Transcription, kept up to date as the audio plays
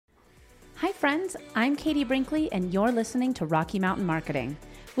Hi friends, I'm Katie Brinkley and you're listening to Rocky Mountain Marketing.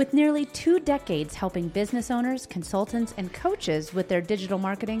 With nearly 2 decades helping business owners, consultants, and coaches with their digital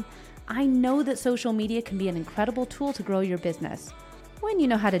marketing, I know that social media can be an incredible tool to grow your business when you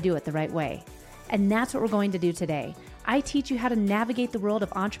know how to do it the right way. And that's what we're going to do today. I teach you how to navigate the world of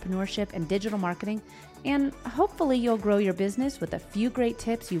entrepreneurship and digital marketing, and hopefully you'll grow your business with a few great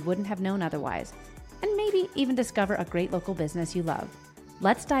tips you wouldn't have known otherwise, and maybe even discover a great local business you love.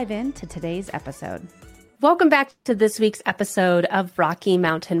 Let's dive into today's episode. Welcome back to this week's episode of Rocky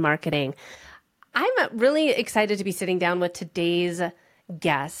Mountain Marketing. I'm really excited to be sitting down with today's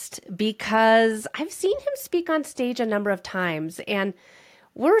guest because I've seen him speak on stage a number of times, and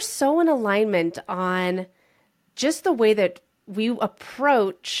we're so in alignment on just the way that we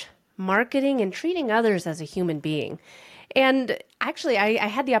approach marketing and treating others as a human being. And actually, I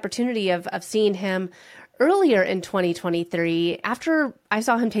had the opportunity of seeing him earlier in 2023. After I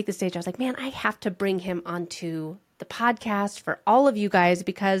saw him take the stage, I was like, man, I have to bring him onto the podcast for all of you guys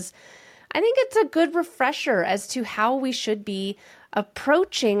because I think it's a good refresher as to how we should be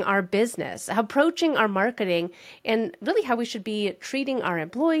approaching our business, approaching our marketing, and really how we should be treating our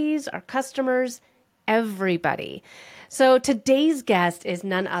employees, our customers, everybody. So today's guest is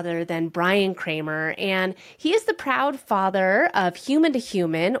none other than Bryan Kramer, and he is the proud father of Human to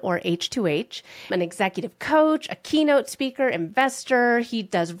Human, or H2H, an executive coach, a keynote speaker, investor. He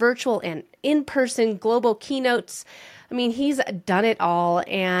does virtual and in-person global keynotes. I mean, he's done it all,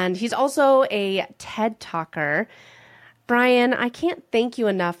 and he's also a TED Talker. Bryan, I can't thank you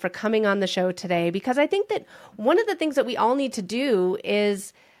enough for coming on the show today because I think that one of the things that we all need to do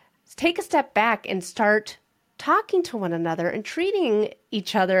is take a step back and start talking to one another and treating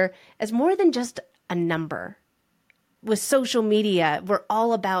each other as more than just a number. With social media, we're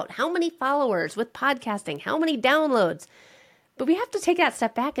all about how many followers. With podcasting, how many downloads. But we have to take that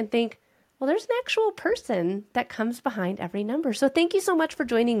step back and think, well, there's an actual person that comes behind every number. So thank you so much for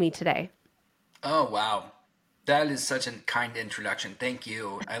joining me today. Oh, wow. That is such a kind introduction. Thank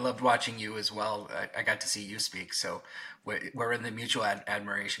you. I loved watching you as well. I got to see you speak. So we're in the mutual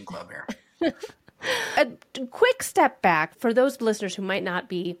admiration club here. A quick step back for those listeners who might not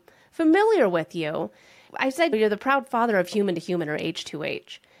be familiar with you. I said you're the proud father of Human to Human, or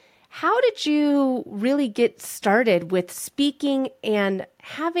H2H. How did you really get started with speaking and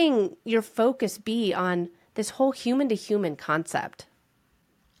having your focus be on this whole human to human concept?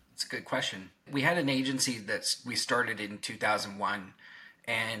 It's a good question. We had an agency that we started in 2001,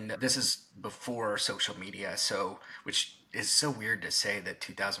 and this is before social media, which is so weird to say that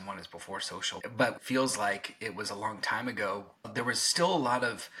 2001 is before social, but feels like it was a long time ago. There was still a lot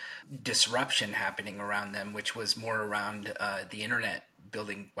of disruption happening around them, which was more around the internet,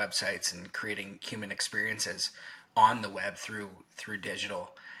 building websites and creating human experiences on the web through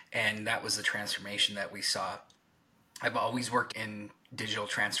digital. And that was the transformation that we saw. I've always worked in digital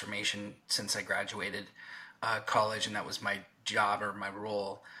transformation since I graduated college, and that was my job or my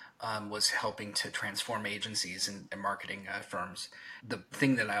role. Was helping to transform agencies and marketing firms. The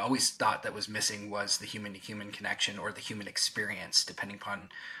thing that I always thought that was missing was the human-to-human connection or the human experience, depending upon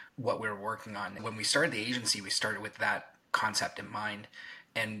what we were working on. When we started the agency, we started with that concept in mind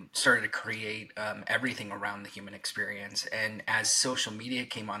and started to create everything around the human experience. And as social media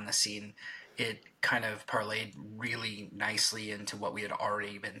came on the scene, it kind of parlayed really nicely into what we had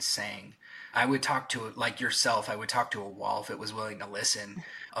already been saying. I would talk to, like yourself, I would talk to a wall if it was willing to listen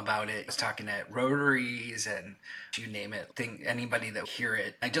about it. I was talking at Rotaries and you name it, anybody that would hear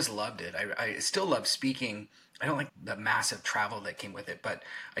it. I just loved it. I still love speaking. I don't like the massive travel that came with it, but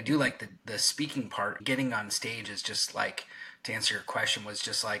I do like the speaking part. Getting on stage is just like, to answer your question, was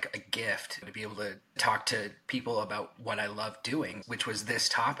just like a gift to be able to talk to people about what I love doing, which was this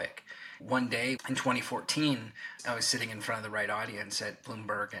topic. One day in 2014, I was sitting in front of the right audience at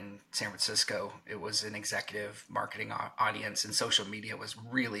Bloomberg in San Francisco. It was an executive marketing audience, and social media was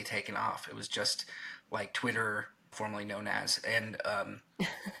really taking off. It was just like Twitter, formerly known as, and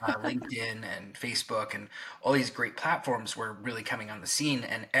LinkedIn and Facebook, and all these great platforms were really coming on the scene,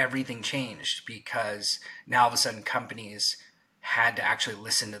 and everything changed because now all of a sudden companies had to actually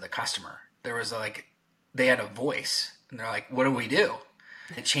listen to the customer. There was they had a voice, and they're like, what do we do?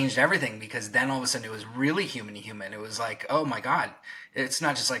 It changed everything because then all of a sudden it was really human to human. It was like, oh my God, it's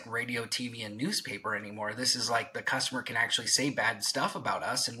not just like radio, TV, and newspaper anymore. This is like the customer can actually say bad stuff about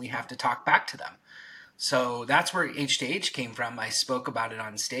us and we have to talk back to them. So that's where H2H came from. I spoke about it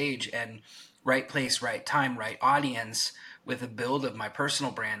on stage, and right place, right time, right audience, with a build of my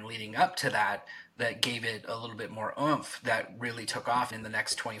personal brand leading up to that, that gave it a little bit more oomph that really took off in the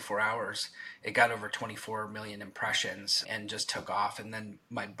next 24 hours. It got over 24 million impressions and just took off. And then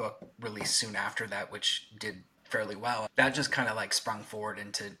my book released soon after that, which did fairly well. That just kind of like sprung forward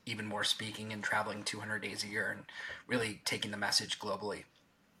into even more speaking and traveling 200 days a year and really taking the message globally.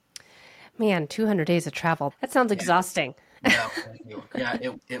 Man, 200 days of travel. That sounds exhausting. No, thank you. Yeah,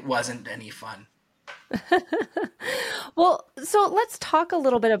 it wasn't any fun. Well, so let's talk a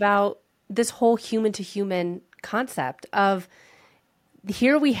little bit about this whole human to human concept of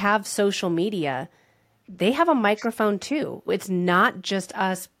here we have social media. They have a microphone too. It's not just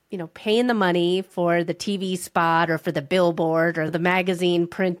us, paying the money for the TV spot or for the billboard or the magazine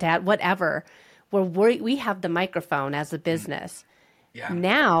print ad, whatever, where we have the microphone as a business. Yeah.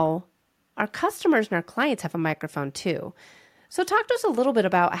 Now, our customers and our clients have a microphone too. So talk to us a little bit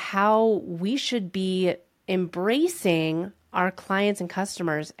about how we should be embracing our clients and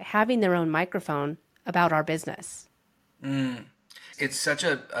customers having their own microphone about our business. It's such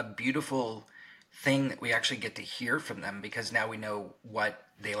a beautiful thing that we actually get to hear from them, because now we know what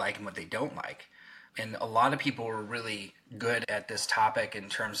they like and what they don't like. And a lot of people were really good at this topic in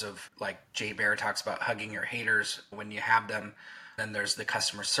terms of, like Jay Bear talks about, hugging your haters when you have them. Then there's the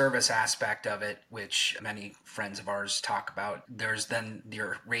customer service aspect of it, which many friends of ours talk about. There's then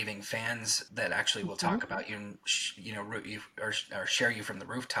your raving fans that actually will talk about you and or share you from the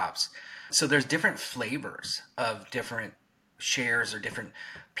rooftops. So there's different flavors of different shares or different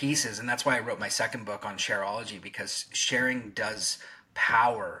pieces, and that's why I wrote my second book on shareology, because sharing does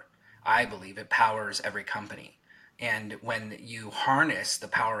power. I believe it powers every company. And when you harness the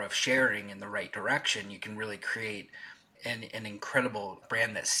power of sharing in the right direction, you can really create an incredible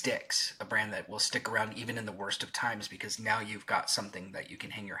brand that sticks, a brand that will stick around even in the worst of times, because now you've got something that you can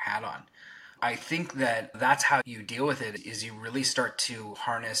hang your hat on. I think that that's how you deal with it, is you really start to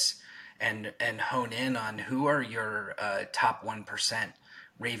harness and hone in on who are your top 1%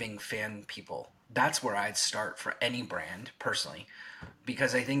 raving fan people. That's where I'd start for any brand personally,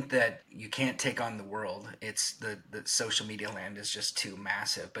 because I think that you can't take on the world. It's the social media land is just too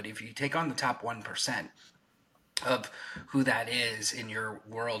massive. But if you take on the top 1% of who that is in your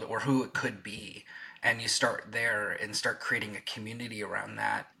world, or who it could be, and you start there and start creating a community around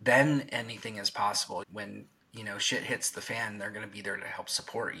that, then anything is possible. When shit hits the fan, they're going to be there to help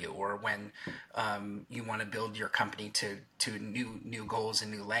support you. Or when you want to build your company to new goals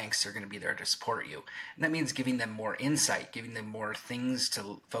and new lengths, they're going to be there to support you. And that means giving them more insight, giving them more things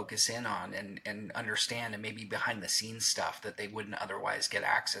to focus in on and understand, and maybe behind the scenes stuff that they wouldn't otherwise get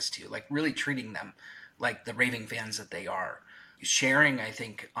access to, like really treating them like the raving fans that they are. Sharing, I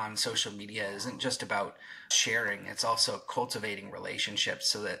think, on social media isn't just about sharing. It's also cultivating relationships,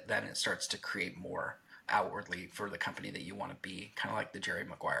 so that then it starts to create more outwardly for the company that you want to be, kind of like the Jerry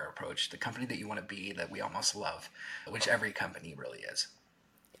Maguire approach, the company that you want to be, that we almost love, which every company really is.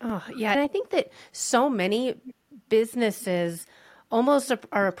 Oh, yeah. And I think that so many businesses almost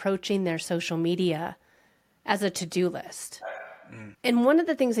are approaching their social media as a to-do list. And one of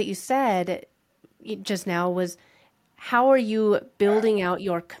the things that you said just now was, how are you building out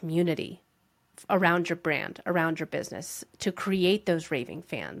your community around your brand, around your business, to create those raving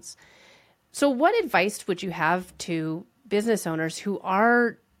fans? So what advice would you have to business owners who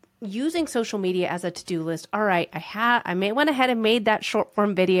are using social media as a to-do list? All right, I went ahead and made that short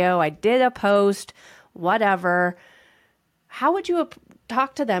form video. I did a post, whatever. How would you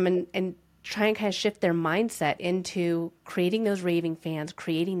talk to them and try and kind of shift their mindset into creating those raving fans,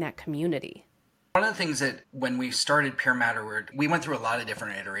 creating that community? One of the things that when we started Pure Matter, we went through a lot of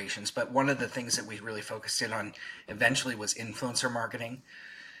different iterations, but one of the things that we really focused in on eventually was influencer marketing.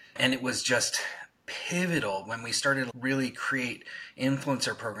 And it was just pivotal when we started to really create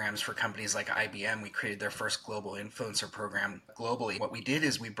influencer programs for companies like IBM. We created their first global influencer program globally. What we did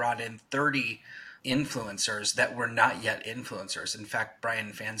is we brought in 30 influencers that were not yet influencers. In fact,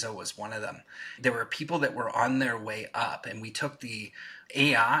 Bryan was one of them. There were people that were on their way up, and we took the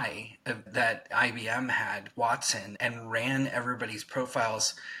AI that IBM had, Watson, and ran everybody's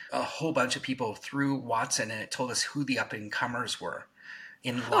profiles, a whole bunch of people through Watson, and it told us who the up-and-comers were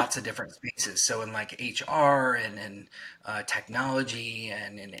in lots of different spaces. So in like HR and in technology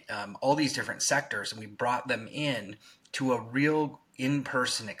and in all these different sectors, and we brought them in to a real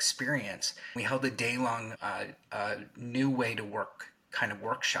in-person experience. We held a day-long new way to work kind of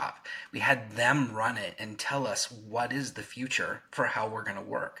workshop. We had them run it and tell us what is the future for how we're going to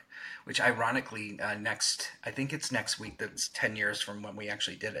work, which ironically I think it's next week, that's 10 years from when we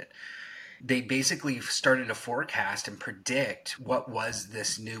actually did it. They basically started to forecast and predict what was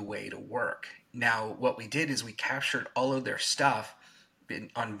this new way to work. Now, what we did is we captured all of their stuff, been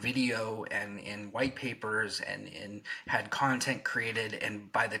on video and in white papers and had content created.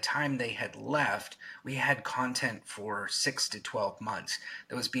 And by the time they had left, we had content for 6 to 12 months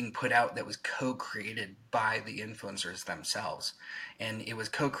that was being put out that was co-created by the influencers themselves. And it was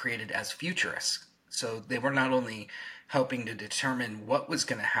co-created as futurists. So they were not only helping to determine what was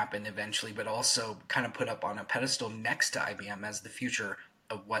going to happen eventually, but also kind of put up on a pedestal next to IBM as the future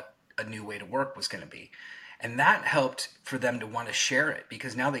of what a new way to work was going to be. And that helped for them to want to share it,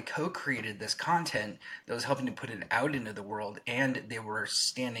 because now they co-created this content that was helping to put it out into the world. And they were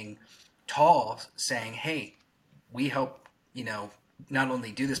standing tall saying, hey, we help, not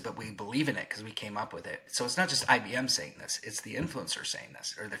only do this, but we believe in it because we came up with it. So it's not just IBM saying this, it's the influencer saying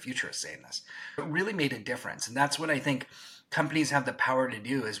this, or the futurist saying this. It really made a difference. And that's what I think companies have the power to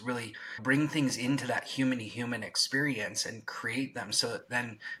do, is really bring things into that human-to-human experience and create them so that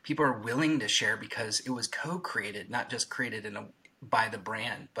then people are willing to share because it was co-created, not just created by the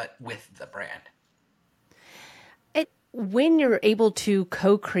brand, but with the brand. When you're able to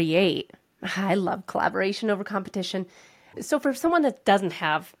co-create, I love collaboration over competition. So for someone that doesn't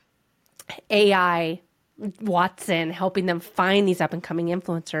have AI Watson helping them find these up and coming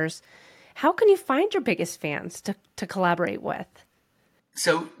influencers, how can you find your biggest fans to collaborate with?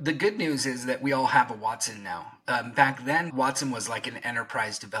 So the good news is that we all have a Watson now. Back then, Watson was like an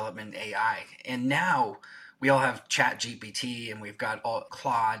enterprise development AI. And now we all have ChatGPT, and we've got all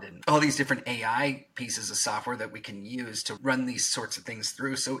Claude and all these different AI pieces of software that we can use to run these sorts of things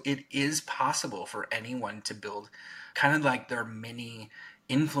through. So it is possible for anyone to build kind of like their mini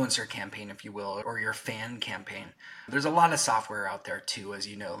influencer campaign, if you will, or your fan campaign. There's a lot of software out there too, as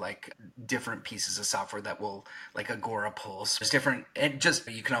you know, like different pieces of software that will, like Agora Pulse. There's different,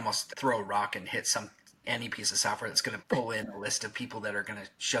 you can almost throw a rock and hit any piece of software that's going to pull in a list of people that are going to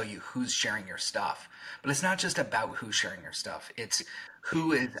show you who's sharing your stuff. But it's not just about who's sharing your stuff. It's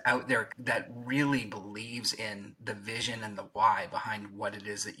who is out there that really believes in the vision and the why behind what it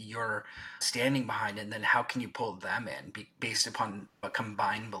is that you're standing behind. And then how can you pull them in based upon a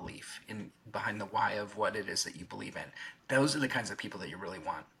combined belief behind the why of what it is that you believe in. Those are the kinds of people that you really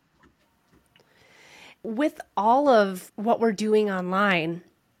want. With all of what we're doing online,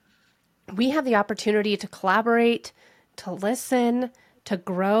 we have the opportunity to collaborate, to listen, to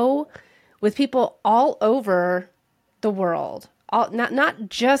grow with people all over the world. Not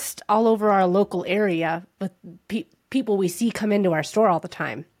just all over our local area, but people we see come into our store all the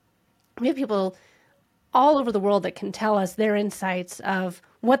time. We have people all over the world that can tell us their insights of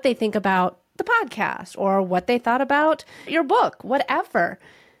what they think about the podcast or what they thought about your book, whatever.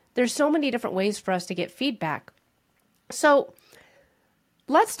 There's so many different ways for us to get feedback. So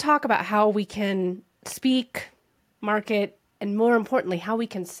let's talk about how we can speak, market, and more importantly, how we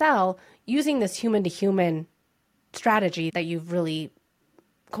can sell using this human-to-human strategy that you've really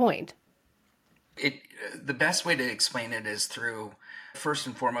coined. The best way to explain it is through, first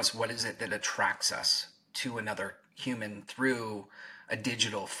and foremost, what is it that attracts us to another human through a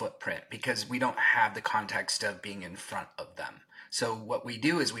digital footprint? Because we don't have the context of being in front of them. So what we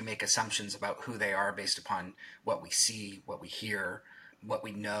do is we make assumptions about who they are based upon what we see, what we hear, what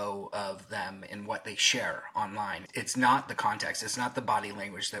we know of them, and what they share online. It's not the context, it's not the body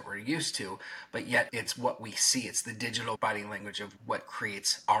language that we're used to, but yet it's what we see. It's the digital body language of what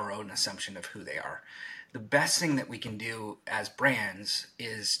creates our own assumption of who they are. The best thing that we can do as brands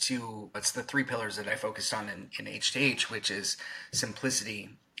is it's the 3 pillars that I focused on in H2H, which is simplicity,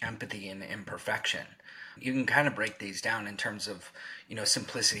 empathy, and imperfection. You can kind of break these down in terms of,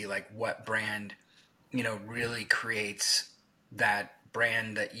 simplicity, like what brand, really creates that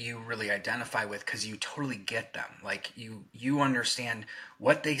brand that you really identify with because you totally get them. Like you understand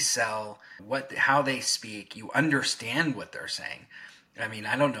what they sell, how they speak, you understand what they're saying. I mean,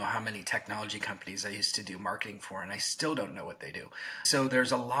 I don't know how many technology companies I used to do marketing for, and I still don't know what they do. So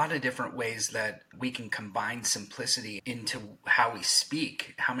there's a lot of different ways that we can combine simplicity into how we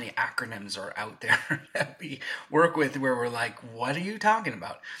speak. How many acronyms are out there that we work with where we're like, what are you talking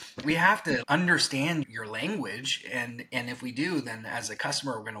about? We have to understand your language, and if we do, then as a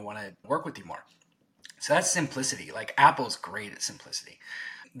customer, we're going to want to work with you more. So that's simplicity. Like Apple's great at simplicity.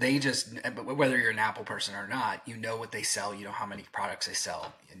 They just, whether you're an Apple person or not, you know what they sell, you know how many products they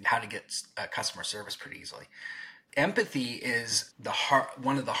sell, and how to get customer service pretty easily. Empathy is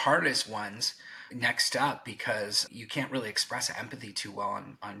one of the hardest ones next up, because you can't really express empathy too well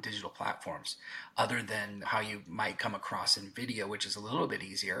on digital platforms, other than how you might come across in video, which is a little bit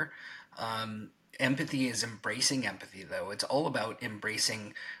easier. Empathy is embracing empathy, though. It's all about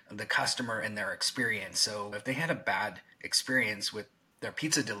embracing the customer and their experience. So if they had a bad experience with their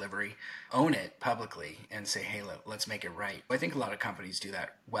pizza delivery, own it publicly and say, hey, let's make it right. I think a lot of companies do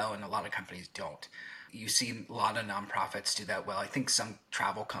that well, and a lot of companies don't. You see a lot of nonprofits do that well. I think some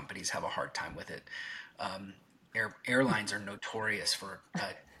travel companies have a hard time with it. Airlines are notorious for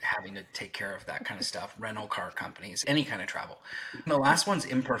having to take care of that kind of stuff. Rental car companies, any kind of travel. And the last one's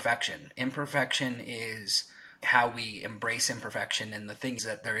imperfection. Imperfection is how we embrace imperfection and the things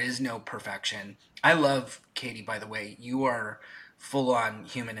that there is no perfection. I love, Katie, by the way, you are full on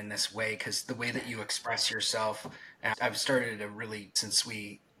human in this way, because the way that you express yourself, and I've started to really, since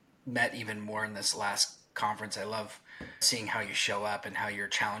we met even more in this last conference, I love seeing how you show up and how you're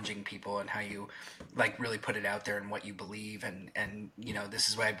challenging people and how you like really put it out there and what you believe, and you know, this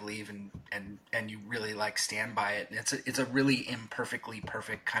is what I believe, and you really like stand by it. And it's a really imperfectly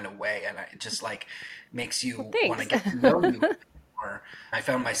perfect kind of way, and it just like makes you want to get to know you. I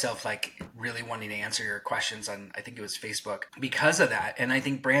found myself like really wanting to answer your questions on, I think it was Facebook, because of that. And I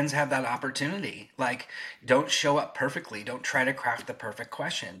think brands have that opportunity. Like, don't show up perfectly. Don't try to craft the perfect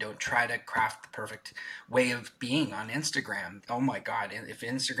question. Don't try to craft the perfect way of being on Instagram. Oh my God. If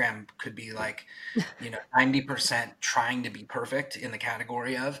Instagram could be like, 90% trying to be perfect in the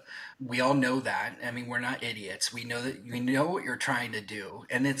category of, we all know that. I mean, we're not idiots. We know that, we know what you're trying to do.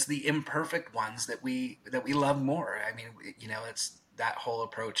 And it's the imperfect ones that we love more. I mean, it's that whole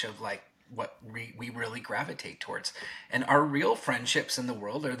approach of like what we really gravitate towards. And our real friendships in the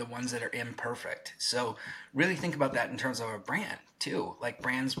world are the ones that are imperfect. So really think about that in terms of a brand too. Like,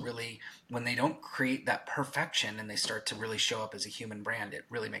 brands really, when they don't create that perfection and they start to really show up as a human brand, it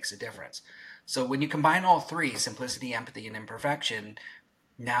really makes a difference. So when you combine all three, simplicity, empathy, and imperfection,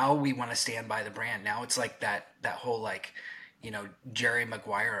 now we want to stand by the brand. Now it's like that whole like, Jerry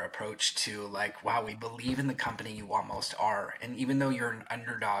Maguire approach to like, wow, we believe in the company you almost are. And even though you're an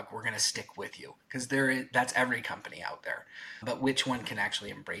underdog, we're going to stick with you, because that's every company out there. But which one can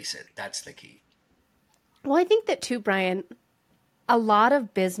actually embrace it? That's the key. Well, I think that too, Bryan, a lot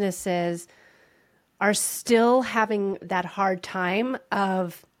of businesses are still having that hard time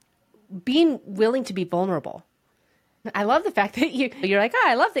of being willing to be vulnerable. I love the fact that you're like,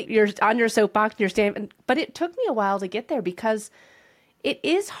 I love that you're on your soapbox and you're standing, but it took me a while to get there, because it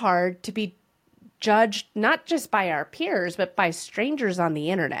is hard to be judged not just by our peers, but by strangers on the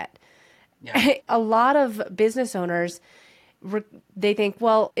internet. Yeah. A lot of business owners, they think,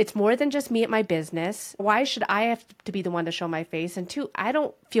 well, it's more than just me at my business. Why should I have to be the one to show my face? And two, I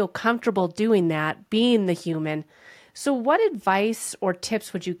don't feel comfortable doing that, being the human. So what advice or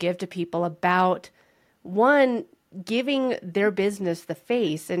tips would you give to people about, one, giving their business the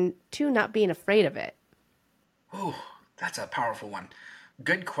face, and two, not being afraid of it? Oh, that's a powerful one.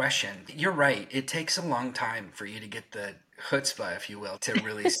 Good question. You're right. It takes a long time for you to get the chutzpah, if you will, to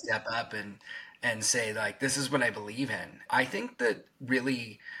really step up and say, like, this is what I believe in. I think that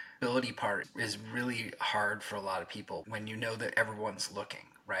really ability part is really hard for a lot of people when you know that everyone's looking,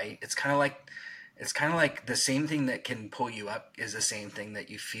 right? It's kind of like the same thing that can pull you up is the same thing that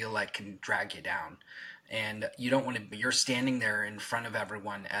you feel like can drag you down. And you don't want to, you're standing there in front of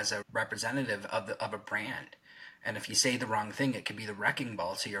everyone as a representative of a brand. And if you say the wrong thing, it could be the wrecking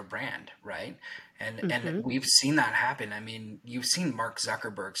ball to your brand, right? And we've seen that happen. I mean, you've seen Mark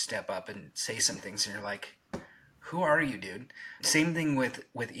Zuckerberg step up and say some things, and you're like, who are you, dude? Same thing with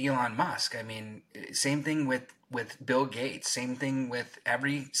Elon Musk. I mean, same thing with Bill Gates. Same thing with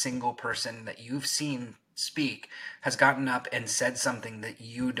every single person that you've seen speak has gotten up and said something that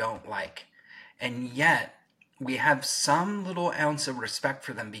you don't like. And yet we have some little ounce of respect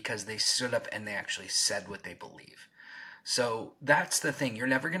for them because they stood up and they actually said what they believe. So that's the thing. You're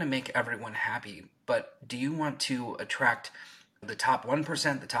never going to make everyone happy, but do you want to attract the top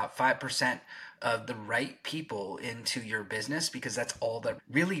 1%, the top 5% of the right people into your business? Because that's all that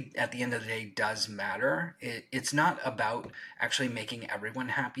really, at the end of the day, does matter. It's not about actually making everyone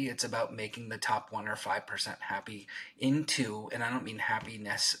happy. It's about making the top 1 or 5% happy into, and I don't mean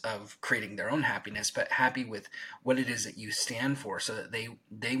happiness of creating their own happiness, but happy with what it is that you stand for, so that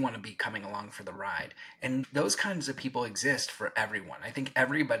they want to be coming along for the ride. And those kinds of people exist for everyone. I think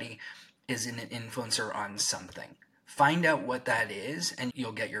everybody is an influencer on something. Find out what that is, and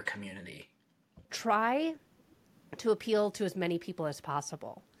you'll get your community. Try to appeal to as many people as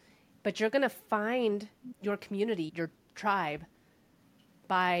possible, but you're going to find your community, your tribe,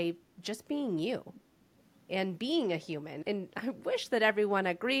 by just being you and being a human. And I wish that everyone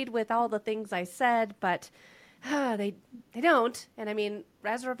agreed with all the things I said, but they don't. And I mean,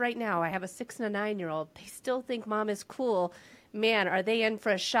 as of right now, I have a 6 and a 9-year-old. They still think mom is cool. Man, are they in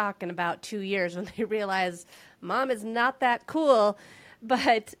for a shock in about 2 years when they realize mom is not that cool.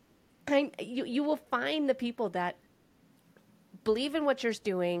 But you will find the people that believe in what you're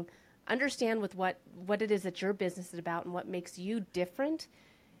doing, understand with what it is that your business is about and what makes you different.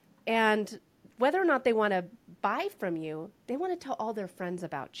 And whether or not they want to buy from you, they want to tell all their friends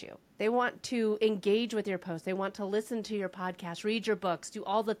about you. They want to engage with your posts. They want to listen to your podcast, read your books, do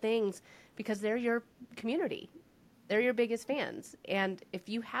all the things because they're your community. They're your biggest fans. And if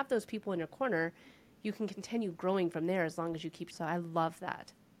you have those people in your corner, you can continue growing from there as long as you keep. So I love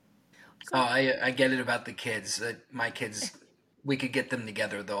that. So, I get it about the kids. My kids, we could get them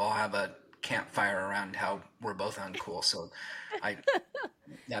together. They'll all have a campfire around how we're both uncool. So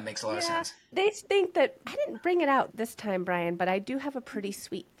that makes a lot of sense. They think that I didn't bring it out this time, Bryan, but I do have a pretty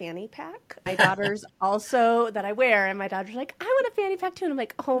sweet fanny pack. My daughter's also that I wear, and my daughter's like, I want a fanny pack too. And I'm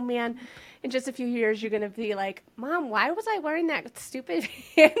like, oh man, in just a few years, you're going to be like, Mom, why was I wearing that stupid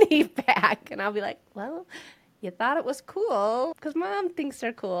fanny pack? And I'll be like, well, you thought it was cool because Mom thinks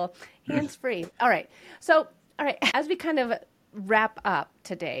they're cool. Hands free. All right. So, as we kind of wrap up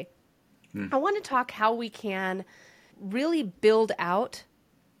today, I want to talk how we can really build out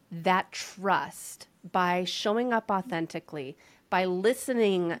that trust by showing up authentically, by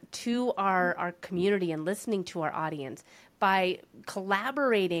listening to our community and listening to our audience, by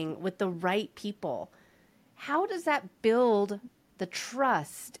collaborating with the right people. How does that build the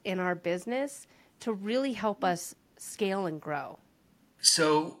trust in our business to really help us scale and grow?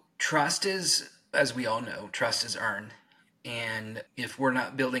 So trust is, as we all know, trust is earned. And if we're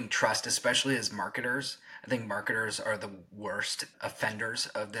not building trust, especially as marketers, I think marketers are the worst offenders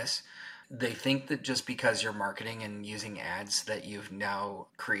of this. They think that just because you're marketing and using ads that you've now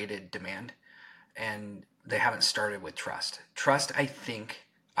created demand, and they haven't started with trust. Trust,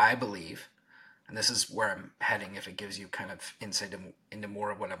 I believe, and this is where I'm heading if it gives you kind of insight into more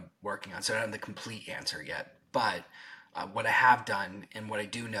of what I'm working on. So I don't have the complete answer yet, but what I have done and what I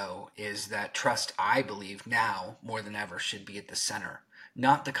do know is that trust, I believe now more than ever, should be at the center,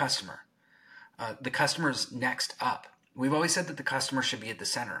 not the customer. The customer's next up. We've always said that the customer should be at the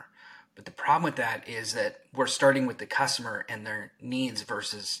center. But the problem with that is that we're starting with the customer and their needs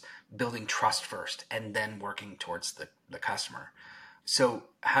versus building trust first and then working towards the customer. So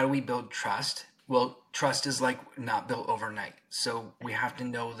how do we build trust? Well, trust is like not built overnight. So we have to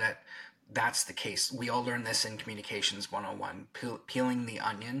know that that's the case. We all learn this in Communications 101, peeling the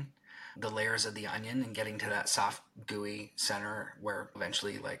onion, the layers of the onion, and getting to that soft, gooey center where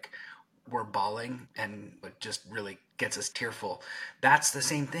eventually we're bawling and it just really gets us tearful. That's the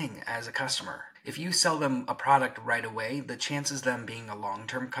same thing as a customer. If you sell them a product right away, the chances of them being a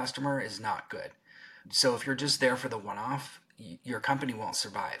long-term customer is not good. So if you're just there for the one-off, your company won't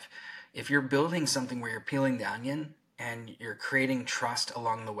survive. If you're building something where you're peeling the onion and you're creating trust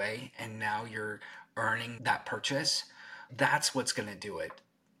along the way, and now you're earning that purchase, that's what's going to do it.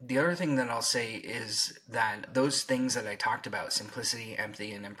 The other thing that I'll say is that those things that I talked about, simplicity,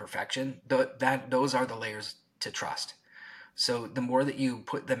 empathy, and imperfection, those are the layers to trust. So the more that you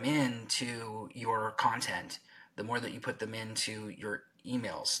put them into your content, the more that you put them into your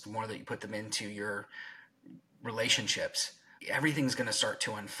emails, the more that you put them into your relationships, everything's going to start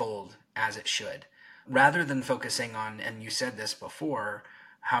to unfold as it should. Rather than focusing on, and you said this before,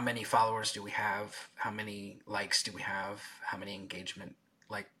 how many followers do we have? How many likes do we have? How many engagement?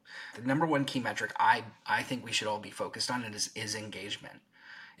 Like the number one key metric I think we should all be focused on is engagement.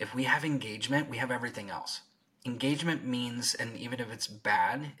 If we have engagement, we have everything else. Engagement means, and even if it's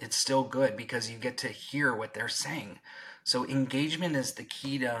bad, it's still good because you get to hear what they're saying. So engagement is the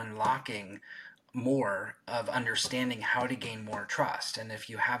key to unlocking more of understanding how to gain more trust. And if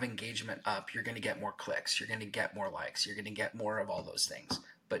you have engagement up, you're going to get more clicks, you're going to get more likes, you're going to get more of all those things.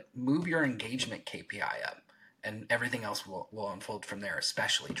 But move your engagement KPI up and everything else will unfold from there,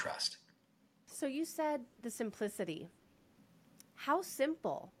 especially trust. So you said the simplicity. How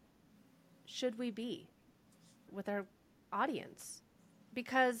simple should we be with our audience?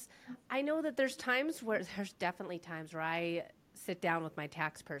 Because I know that there's definitely times where I sit down with my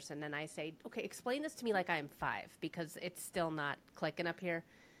tax person and I say, okay, explain this to me like I'm 5 because it's still not clicking up here.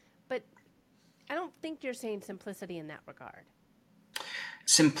 But I don't think you're saying simplicity in that regard.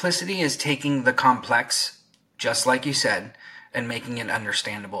 Simplicity is taking the complex, just like you said, and making it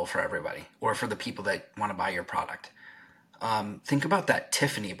understandable for everybody or for the people that want to buy your product. Think about that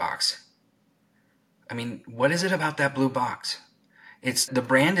Tiffany box. I mean, what is it about that blue box? The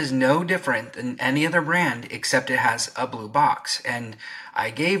brand is no different than any other brand except it has a blue box. And I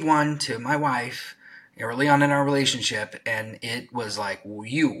gave one to my wife early on in our relationship and it was like,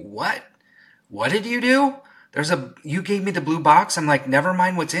 you what? What did you do? You gave me the blue box. I'm like, never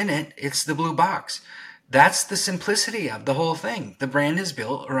mind what's in it. It's the blue box. That's the simplicity of the whole thing. The brand is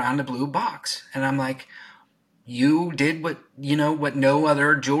built around a blue box. And I'm like, You did what no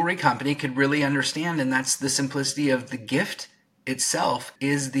other jewelry company could really understand, and that's the simplicity of the gift itself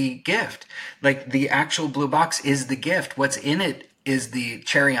is the gift. Like the actual blue box is the gift. What's in it is the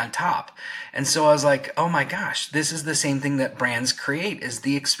cherry on top. And so I was like, oh my gosh, this is the same thing that brands create, is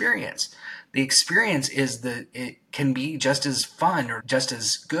the experience. The experience it can be just as fun or just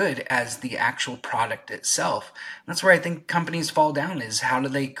as good as the actual product itself. That's where I think companies fall down, is how do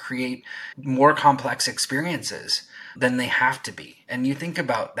they create more complex experiences than they have to be. And you think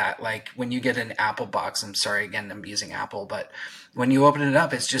about that, like when you get an Apple box, I'm sorry, again, I'm using Apple, but when you open it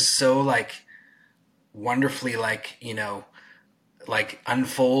up, it's just so like wonderfully like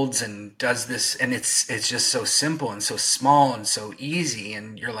unfolds and does this, and it's just so simple and so small and so easy,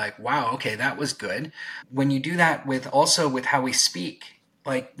 and you're like, wow, okay, that was good. When you do that with how we speak,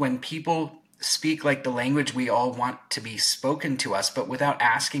 like when people speak like the language we all want to be spoken to us, but without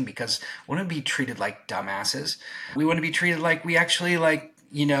asking, because we want to be treated like dumbasses. We want to be treated like we actually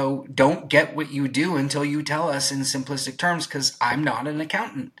don't get what you do until you tell us in simplistic terms, because I'm not an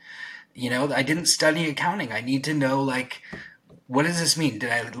accountant. I didn't study accounting. I need to know, like, what does this mean?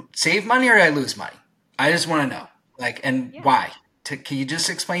 Did I save money or did I lose money? I just want to know, and Yeah. why? Can you just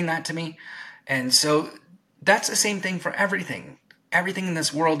explain that to me? And so that's the same thing for everything. Everything in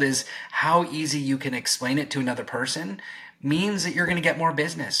this world is how easy you can explain it to another person means that you're going to get more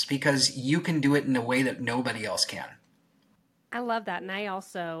business, because you can do it in a way that nobody else can. I love that. And I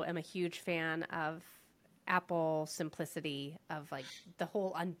also am a huge fan of Apple simplicity of like the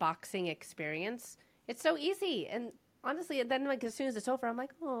whole unboxing experience. It's so easy. And honestly, then like as soon as it's over, I'm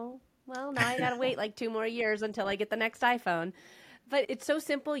like, oh, well, now I got to wait like 2 more years until I get the next iPhone. But it's so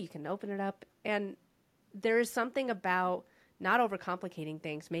simple. You can open it up. And there is something about not overcomplicating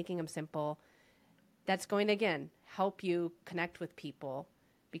things, making them simple, that's going to, again, help you connect with people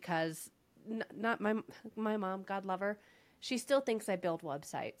because not my mom, God love her, she still thinks I build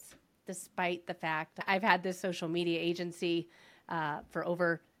websites, despite the fact I've had this social media agency for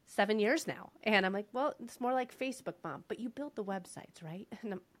over 7 years now. And I'm like, well, it's more like Facebook, Mom, but you build the websites, right?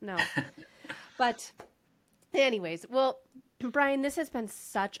 No. But anyways, well, Bryan, this has been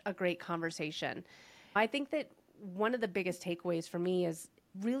such a great conversation. I think that one of the biggest takeaways for me is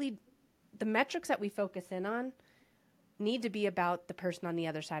really the metrics that we focus in on need to be about the person on the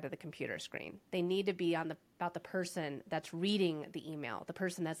other side of the computer screen. They need to be about the person that's reading the email, the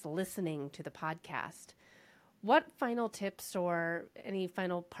person that's listening to the podcast. What final tips or any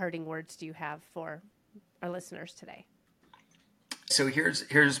final parting words do you have for our listeners today? So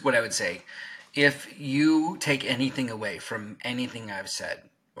here's what I would say. If you take anything away from anything I've said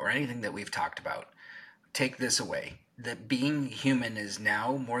or anything that we've talked about, take this away, that being human is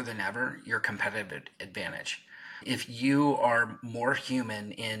now more than ever your competitive advantage. If you are more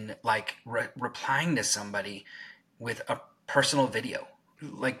human in like replying to somebody with a personal video,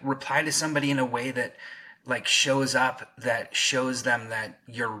 like reply to somebody in a way that like shows up, that shows them that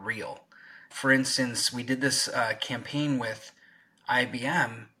you're real. For instance, we did this campaign with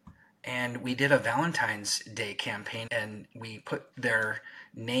IBM, and we did a Valentine's Day campaign, and we put their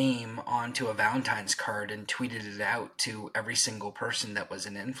name onto a Valentine's card and tweeted it out to every single person that was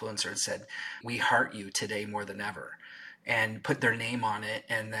an influencer and said, we heart you today more than ever, and put their name on it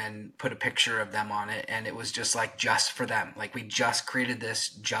and then put a picture of them on it. And it was just like just for them. Like we just created this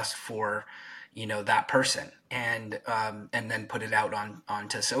just for that person, and then put it out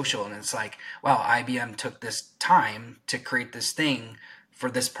onto social. And it's like, wow, IBM took this time to create this thing for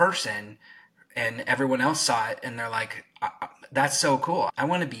this person, and everyone else saw it, and they're like, that's so cool, I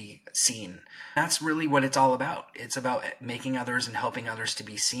want to be seen. That's really what it's all about. It's about making others and helping others to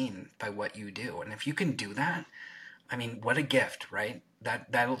be seen by what you do. And if you can do that, I mean, what a gift, right?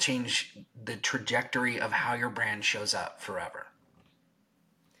 That'll change the trajectory of how your brand shows up forever.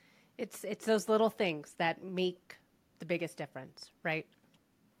 It's those little things that make the biggest difference, right?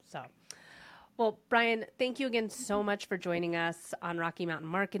 So, well, Bryan, thank you again so much for joining us on Rocky Mountain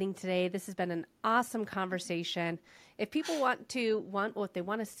Marketing today. This has been an awesome conversation. If people if they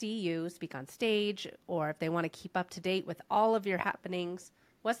want to see you speak on stage, or if they want to keep up to date with all of your happenings,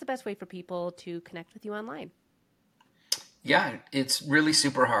 what's the best way for people to connect with you online? Yeah, it's really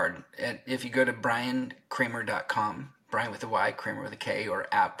super hard. If you go to bryankramer.com, Bryan with a Y, Kramer with a K,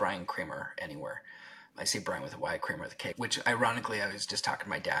 or at Bryan Kramer anywhere. I say Bryan with a Y, Kramer with a K, which ironically, I was just talking to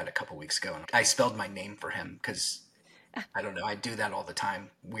my dad a couple weeks ago, and I spelled my name for him because, I don't know, I do that all the time.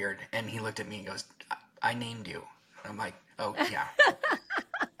 Weird. And he looked at me and goes, I named you. I'm like, oh, yeah.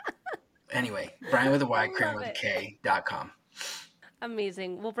 Anyway, Bryan with a Y, Kramer with a K.com.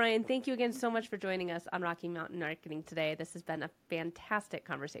 Amazing. Well, Bryan, thank you again so much for joining us on Rocky Mountain Marketing today. This has been a fantastic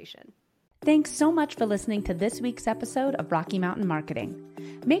conversation. Thanks so much for listening to this week's episode of Rocky Mountain Marketing.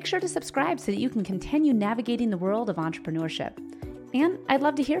 Make sure to subscribe so that you can continue navigating the world of entrepreneurship. And I'd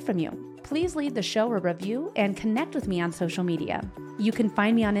love to hear from you. Please leave the show a review and connect with me on social media. You can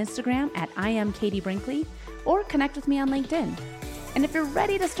find me on Instagram at @IamKatieBrinkley or connect with me on LinkedIn. And if you're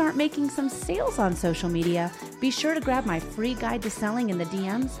ready to start making some sales on social media, be sure to grab my free guide to selling in the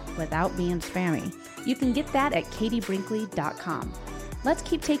DMs without being spammy. You can get that at katiebrinkley.com. Let's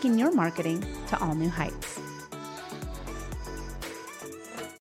keep taking your marketing to all new heights.